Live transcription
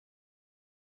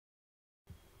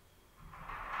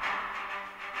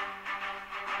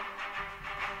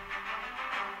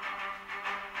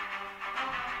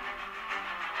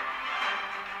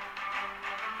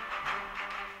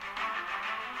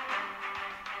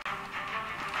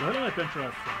Hello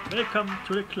adventurers, welcome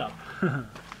to the club.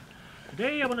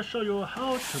 Today I want to show you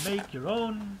how to make your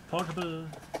own portable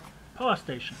power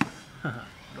station. And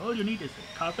all you need is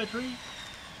a car battery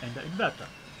and an inverter.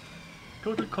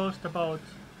 Total cost about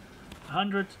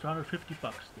 100 to 150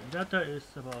 bucks. The inverter is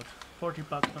about 40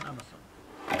 bucks on Amazon.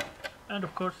 And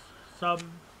of course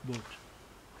some wood.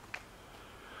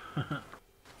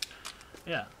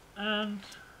 Yeah, and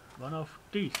one of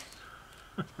these.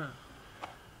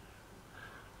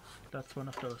 That's one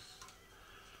of those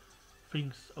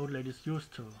things old ladies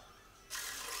used to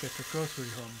get the grocery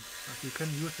home. But you can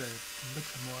use a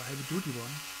much more heavy duty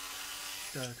one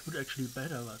that would actually be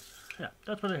better, but yeah,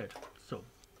 that's what I had. So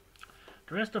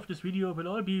the rest of this video will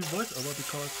all be voiceover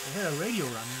because I had a radio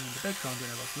running in the background when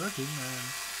I was working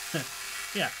and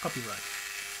yeah, copyright.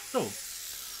 So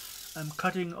I'm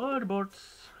cutting all the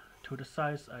boards to the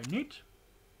size I need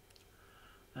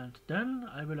and then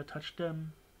I will attach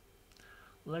them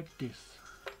like this,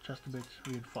 just a bit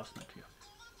reinforcement here.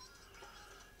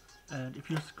 And if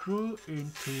you screw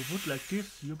into wood like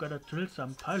this, you gotta drill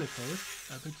some pilot holes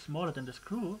a bit smaller than the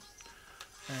screw,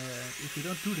 and if you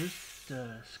don't do this,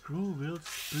 the screw will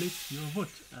split your wood,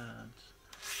 and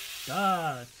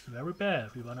that's very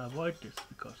bad. We wanna avoid this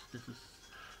because this is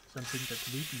something that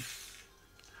weakens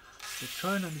the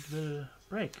joint and it will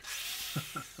break.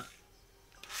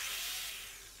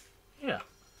 Yeah.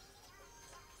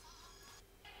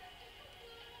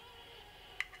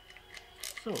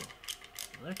 So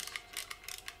let's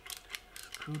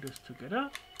screw this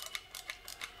together,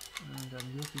 and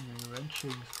I'm using a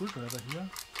wrenching screwdriver here.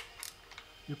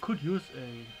 You could use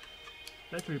a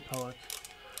battery powered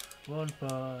one,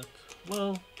 but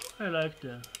well, I like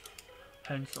the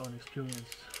hands-on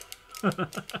experience.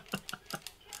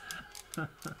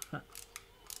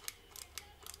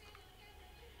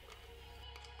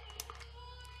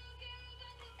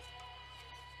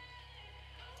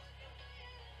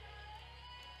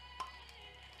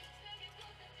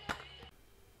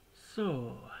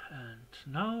 So,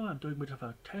 and now I'm doing a bit of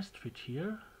a test fit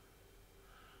here.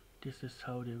 This is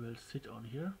how they will sit on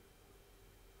here.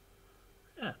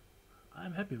 Yeah,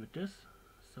 I'm happy with this.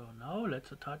 So now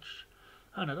let's attach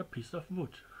another piece of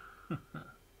wood.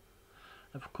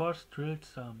 Of course drilled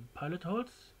some pilot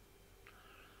holes,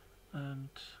 and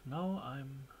now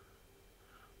I'm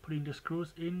putting the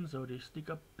screws in so they stick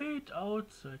a bit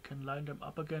out so I can line them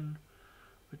up again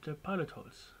with the pilot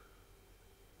holes.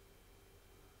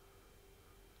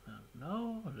 And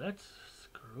now let's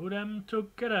screw them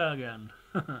together again.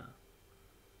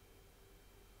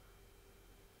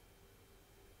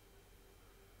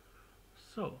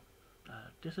 So,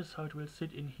 this is how it will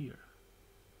sit in here.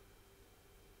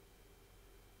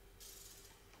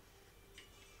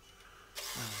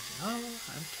 And now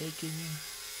I'm taking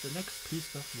the next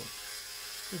piece of wood.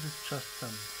 This is just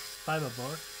some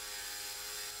fiberboard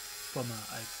from an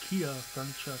IKEA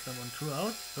furniture someone threw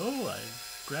out, so I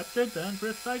grabbed it and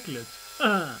recycled it.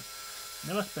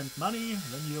 Never spend money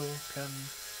when you can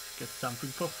get something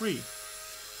for free.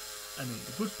 I mean,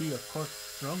 it would be of course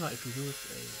stronger if you use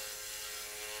a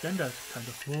standard kind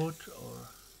of wood or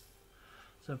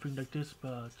something like this,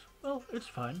 but well, it's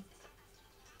fine.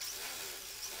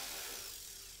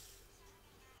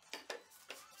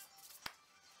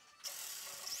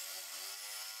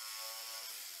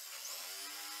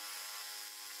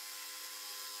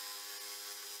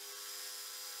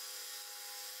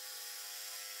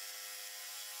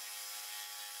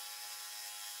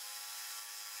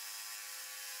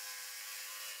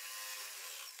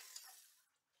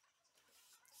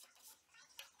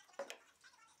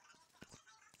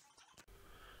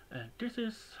 And this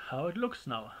is how it looks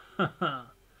now.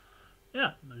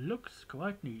 Yeah, looks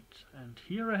quite neat. And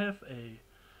here I have a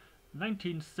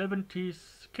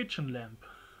 1970s kitchen lamp.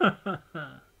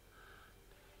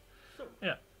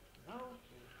 Yeah,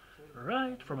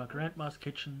 right from a grandma's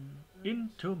kitchen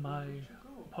into my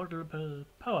portable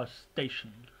power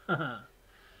station.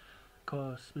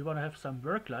 Because we want to have some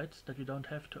work lights that we don't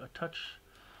have to attach,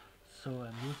 so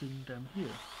I'm using them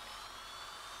here.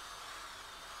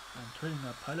 I'm drilling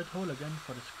a pilot hole again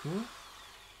for the screw,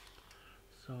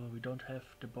 so we don't have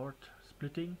the board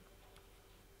splitting.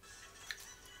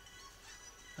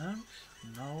 And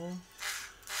now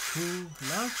two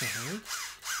larger holes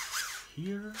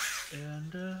here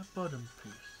and the bottom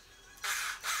piece.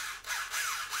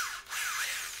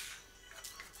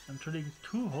 I'm drilling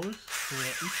two holes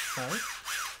for each side,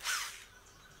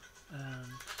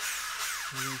 and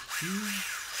we will see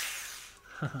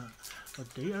what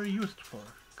they are used for.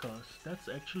 Because that's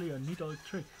actually a neat old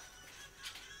trick.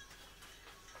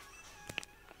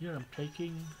 Here I'm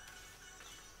taking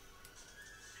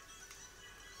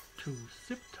 2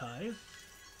 zip ties,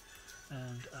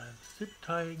 and I'm zip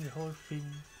tying the whole thing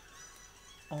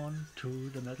onto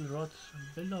the metal rods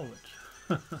below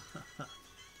it.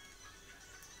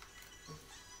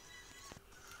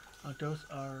 And those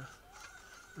are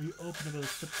reopenable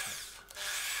zip ties.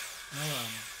 Now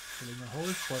I'm filling a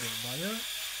hole for the wire,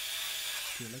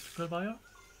 the electrical wire,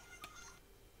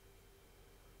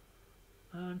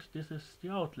 and this is the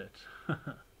outlet.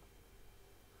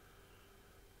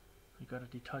 We gotta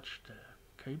detach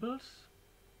the cables,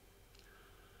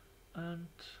 and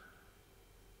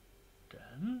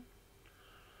then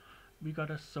we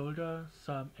gotta solder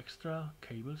some extra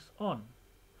cables on.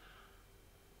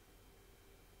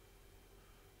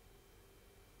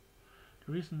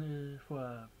 The reason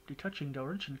for detaching the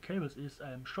original cables is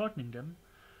I'm shortening them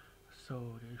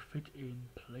so they fit in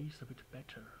place a bit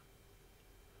better.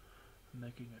 I'm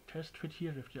making a test fit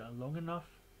here if they are long enough,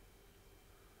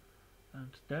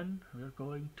 and then we're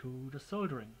going to the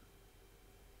soldering.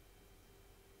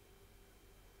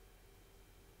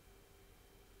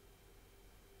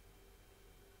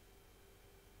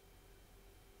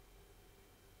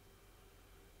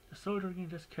 The soldering in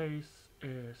this case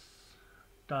is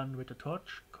done with a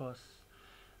torch, because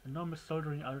a normal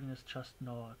soldering iron is just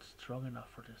not strong enough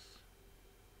for this.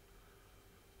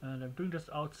 And I'm doing this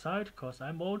outside because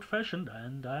I'm old-fashioned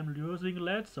and I'm using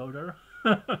lead solder.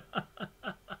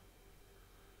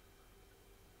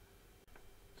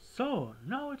 So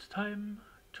now it's time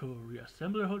to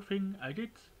reassemble the whole thing. I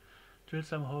did drill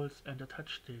some holes and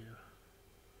attach the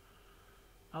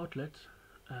outlet,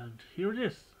 and here it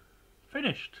is,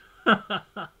 finished.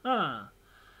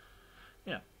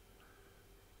 Yeah.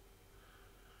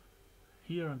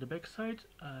 Here on the back side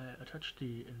I attach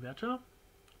the inverter.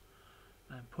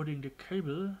 I'm putting the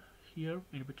cable here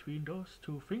in between those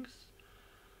two things,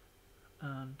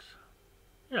 and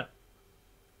yeah,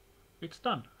 it's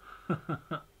done.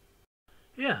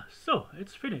 Yeah, so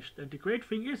it's finished, and the great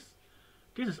thing is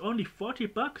this is only 40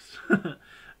 bucks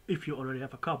if you already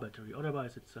have a car battery,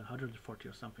 otherwise it's 140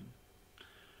 or something.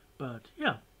 But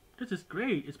yeah, this is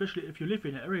great, especially if you live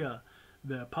in an area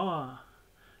where power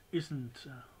isn't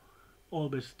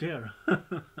always there.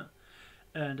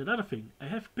 And another thing, I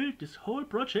have built this whole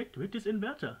project with this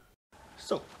inverter.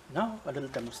 So, now a little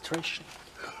demonstration.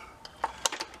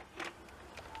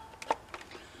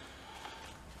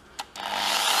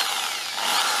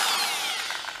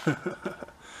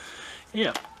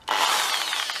 Yeah.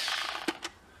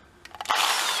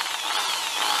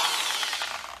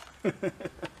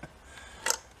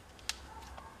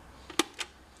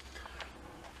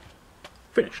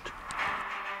 Finished.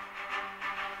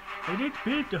 I did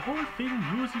build the whole thing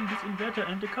using this inverter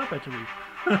and the car battery.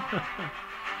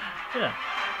 Yeah.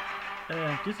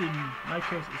 This in my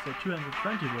case is a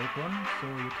 220 volt one, so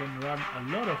you can run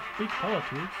a lot of big power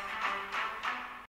tools